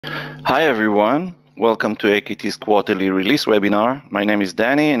Hi everyone, welcome to AKT's quarterly release webinar. My name is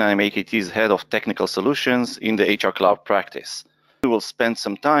Danny and I'm AKT's Head of Technical Solutions in the HR Cloud practice. We will spend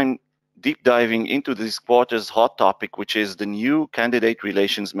some time deep diving into this quarter's hot topic, which is the new candidate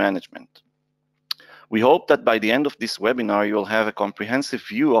relations management. We hope that by the end of this webinar, you'll have a comprehensive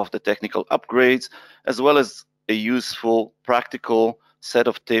view of the technical upgrades, as well as a useful, practical set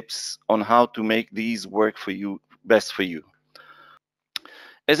of tips on how to make these work for you, best for you.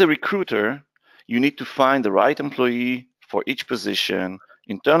 As a recruiter, you need to find the right employee for each position,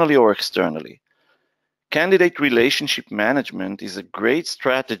 internally or externally. Candidate relationship management is a great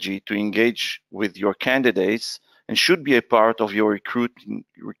strategy to engage with your candidates and should be a part of your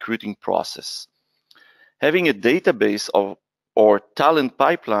recruiting process. Having a database or talent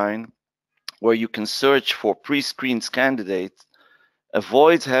pipeline where you can search for pre-screened candidates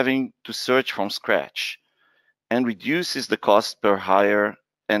avoids having to search from scratch and reduces the cost per hire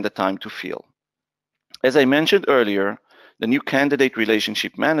and the time to fill. As I mentioned earlier, the new candidate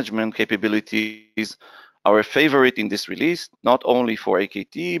relationship management capabilities are a favorite in this release, not only for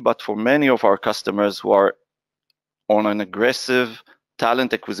AKT, but for many of our customers who are on an aggressive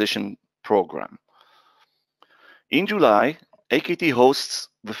talent acquisition program. In July, AKT hosts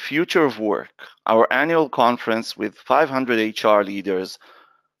the Future of Work, our annual conference with 500 HR leaders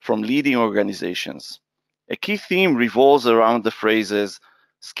from leading organizations. A key theme revolves around the phrases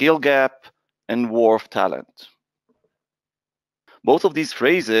skill gap and war of talent. Both of these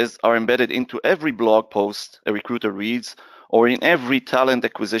phrases are embedded into every blog post a recruiter reads or in every talent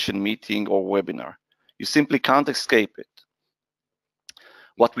acquisition meeting or webinar. You simply can't escape it.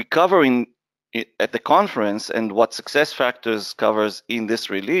 What we cover at the conference and what SuccessFactors covers in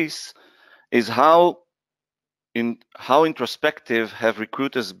this release is how introspective have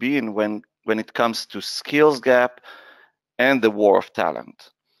recruiters been when it comes to skills gap and the war of talent.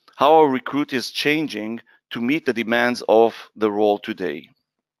 How are recruiters changing to meet the demands of the role today?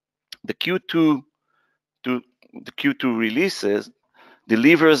 The Q2 releases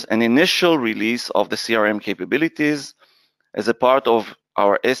delivers an initial release of the CRM capabilities as a part of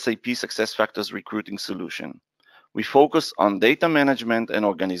our SAP SuccessFactors recruiting solution. We focus on data management and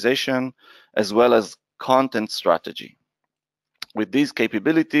organization, as well as content strategy. With these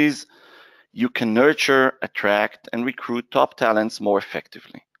capabilities, you can nurture, attract, and recruit top talents more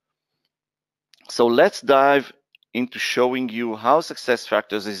effectively. So let's dive into showing you how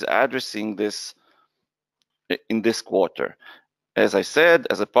SuccessFactors is addressing this in this quarter. As I said,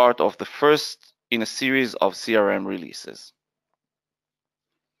 as a part of the first in a series of CRM releases.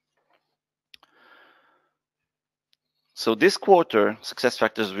 So this quarter,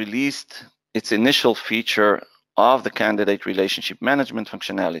 SuccessFactors released its initial feature of the candidate relationship management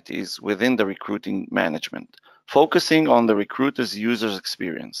functionalities within the recruiting management, focusing on the recruiter's user's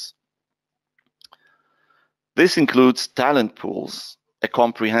experience. This includes talent pools, a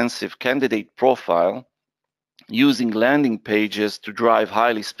comprehensive candidate profile, using landing pages to drive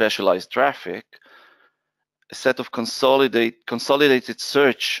highly specialized traffic, a set of consolidated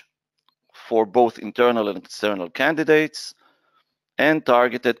search for both internal and external candidates, and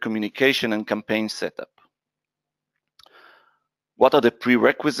targeted communication and campaign setup. What are the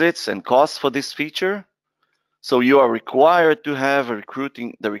prerequisites and costs for this feature? So you are required to have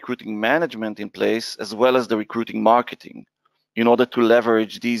the recruiting management in place, as well as the recruiting marketing, in order to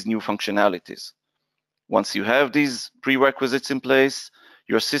leverage these new functionalities. Once you have these prerequisites in place,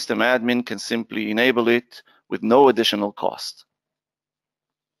 your system admin can simply enable it with no additional cost.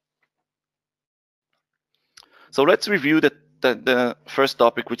 So let's review the first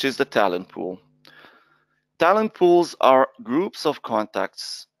topic, which is the talent pool. Talent pools are groups of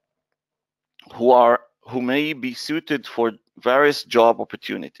contacts who may be suited for various job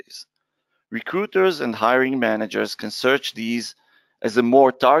opportunities. Recruiters and hiring managers can search these as a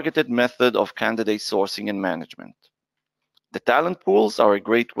more targeted method of candidate sourcing and management. The talent pools are a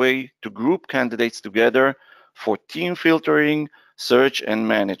great way to group candidates together for team filtering, search, and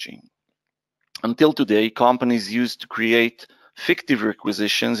managing. Until today, companies used to create fictive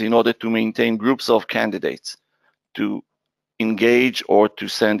requisitions in order to maintain groups of candidates to engage or to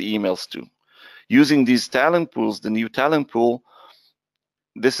send emails to. Using these talent pools, the new talent pool,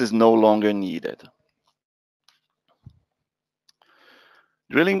 this is no longer needed.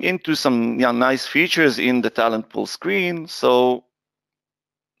 Drilling into some nice features in the talent pool screen. So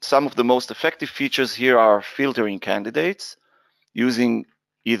some of the most effective features here are filtering candidates using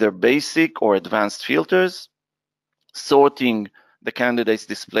either basic or advanced filters, sorting the candidates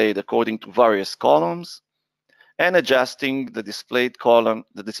displayed according to various columns, and adjusting the displayed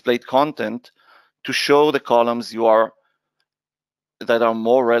content to show the columns you are that are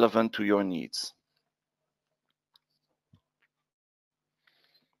more relevant to your needs.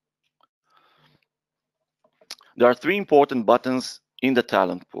 There are three important buttons in the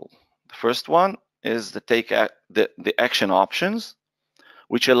talent pool. The first one is the action options,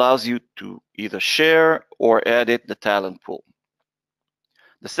 which allows you to either share or edit the talent pool.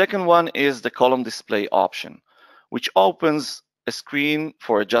 The second one is the column display option, which opens a screen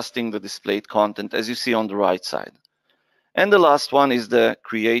for adjusting the displayed content as you see on the right side. And the last one is the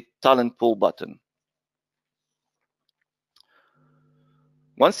Create Talent Pool button.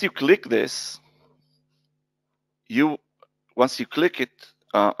 Once you click this, you will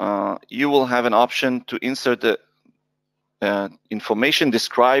have an option to insert the information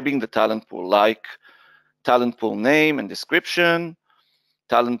describing the talent pool, like talent pool name and description,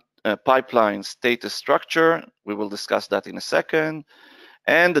 talent pipeline status structure, we will discuss that in a second,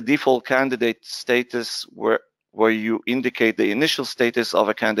 and the default candidate status where you indicate the initial status of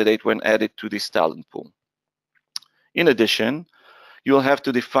a candidate when added to this talent pool. In addition, you'll have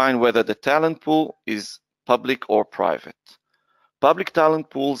to define whether the talent pool is public or private. Public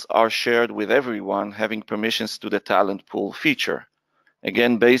talent pools are shared with everyone having permissions to the talent pool feature,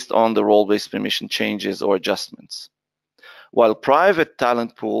 again based on the role-based permission changes or adjustments. While private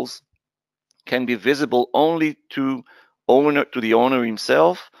talent pools can be visible only to the owner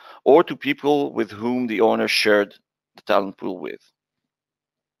himself or to people with whom the owner shared the talent pool with.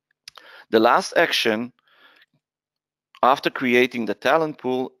 The last action after creating the talent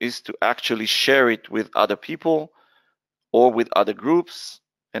pool is to actually share it with other people or with other groups.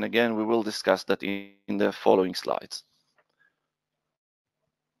 And again, we will discuss that in the following slides.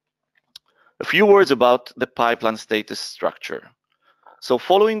 A few words about the pipeline status structure. So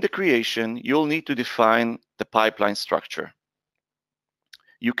following the creation, you'll need to define the pipeline structure.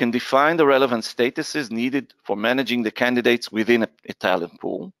 You can define the relevant statuses needed for managing the candidates within a talent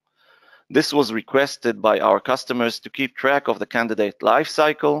pool. This was requested by our customers to keep track of the candidate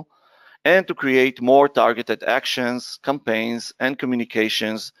lifecycle and to create more targeted actions, campaigns, and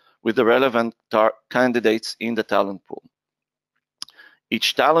communications with the relevant candidates in the talent pool.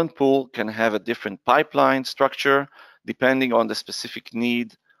 Each talent pool can have a different pipeline structure depending on the specific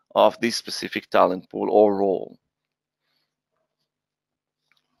need of this specific talent pool or role.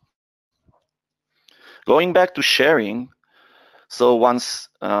 Going back to sharing, so once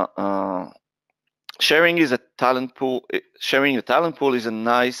sharing a talent pool is a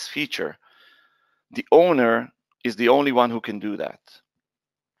nice feature. The owner is the only one who can do that.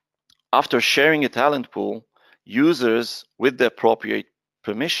 After sharing a talent pool, users with the appropriate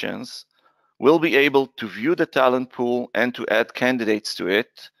permissions will be able to view the talent pool and to add candidates to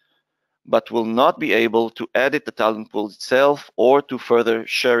it, but will not be able to edit the talent pool itself or to further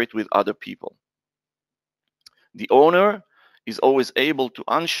share it with other people. The owner is always able to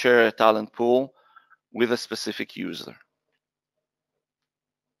unshare a talent pool with a specific user.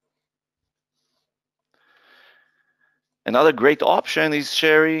 Another great option is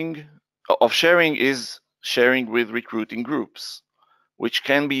sharing with recruiting groups, which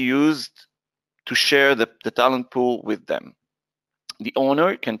can be used to share the talent pool with them. The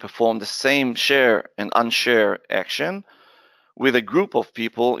owner can perform the same share and unshare action with a group of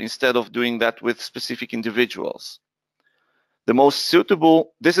people instead of doing that with specific individuals.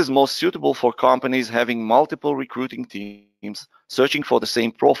 This is most suitable for companies having multiple recruiting teams searching for the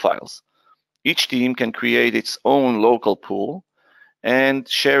same profiles. Each team can create its own local pool and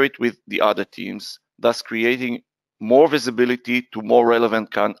share it with the other teams, thus creating more visibility to more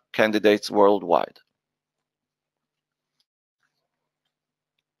relevant candidates worldwide.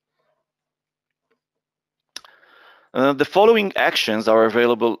 The following actions are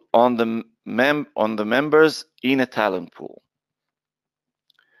available on the members in a talent pool.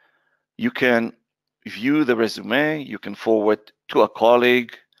 You can view the resume, you can forward to a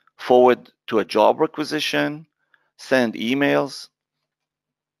colleague, forward to a job requisition, send emails,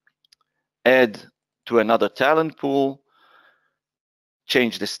 add to another talent pool,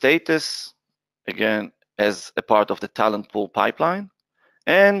 change the status, again, as a part of the talent pool pipeline,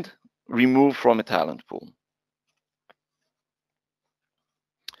 and remove from a talent pool.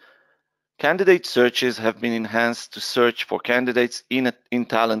 Candidate searches have been enhanced to search for candidates in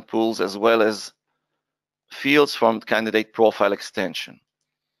talent pools as well as fields from candidate profile extension.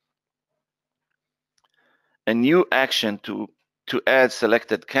 A new action to add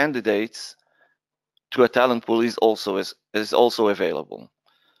selected candidates to a talent pool is also available.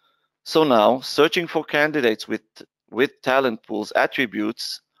 So now, searching for candidates with talent pools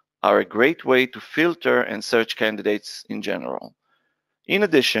attributes are a great way to filter and search candidates in general. In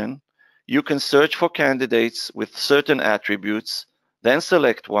addition, you can search for candidates with certain attributes Then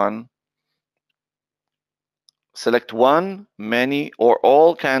select one, many, or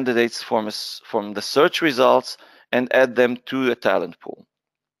all candidates from the search results and add them to a talent pool.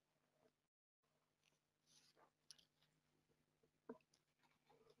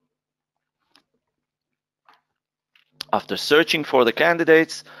 After searching for the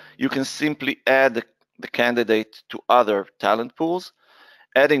candidates, you can simply add the candidate to other talent pools.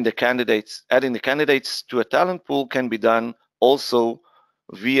 Adding the candidates to a talent pool can be done also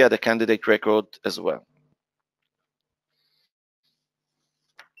via the candidate record as well.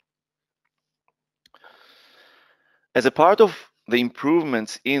 As a part of the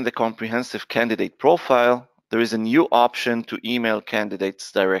improvements in the comprehensive candidate profile, there is a new option to email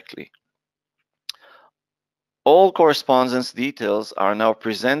candidates directly. All correspondence details are now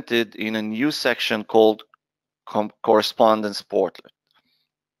presented in a new section called Correspondence Portlet.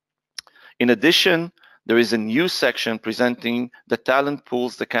 In addition, there is a new section presenting the talent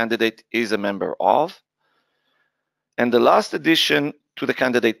pools the candidate is a member of. And the last addition to the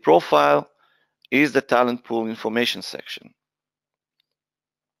candidate profile is the talent pool information section.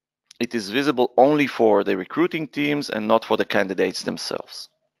 It is visible only for the recruiting teams and not for the candidates themselves.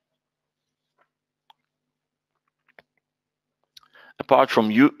 Apart from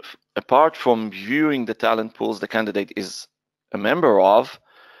viewing the talent pools the candidate is a member of,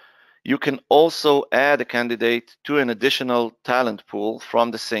 you can also add a candidate to an additional talent pool from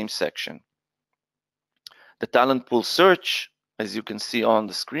the same section. The talent pool search, as you can see on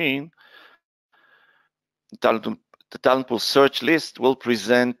the screen, the talent pool search list will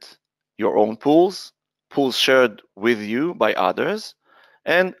present your own pools shared with you by others,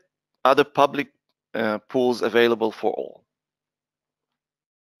 and other public pools available for all.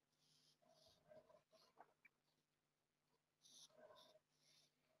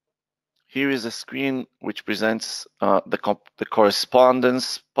 Here is a screen which presents the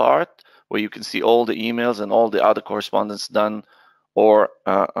correspondence part, where you can see all the emails and all the other correspondence done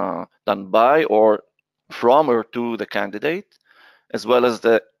by or from or to the candidate, as well as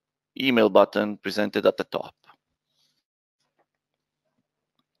the email button presented at the top.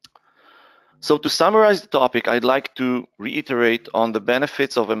 So to summarize the topic, I'd like to reiterate on the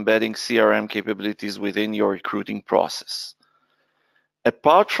benefits of embedding CRM capabilities within your recruiting process.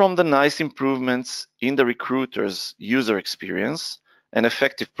 Apart from the nice improvements in the recruiter's user experience and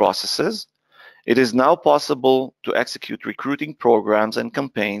effective processes, it is now possible to execute recruiting programs and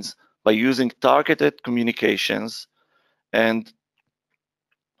campaigns by using targeted communications and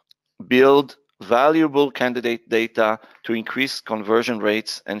build valuable candidate data to increase conversion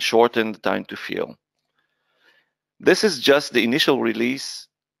rates and shorten the time to fill. This is just the initial release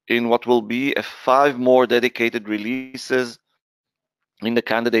in what will be 5 more dedicated releases in the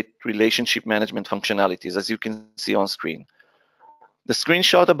candidate relationship management functionalities, as you can see on screen. The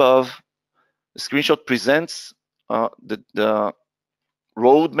screenshot above, presents the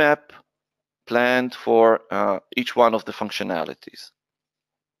roadmap planned for each one of the functionalities.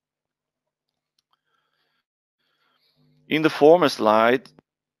 In the former slide,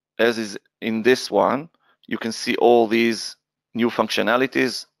 as is in this one, you can see all these new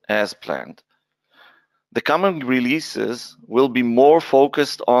functionalities as planned. The coming releases will be more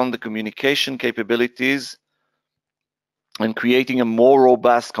focused on the communication capabilities and creating a more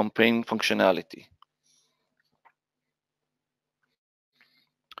robust campaign functionality.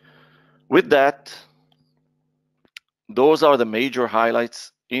 With that, those are the major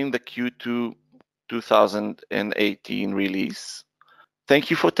highlights in the Q2 2018 release. Thank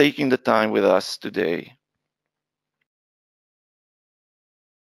you for taking the time with us today.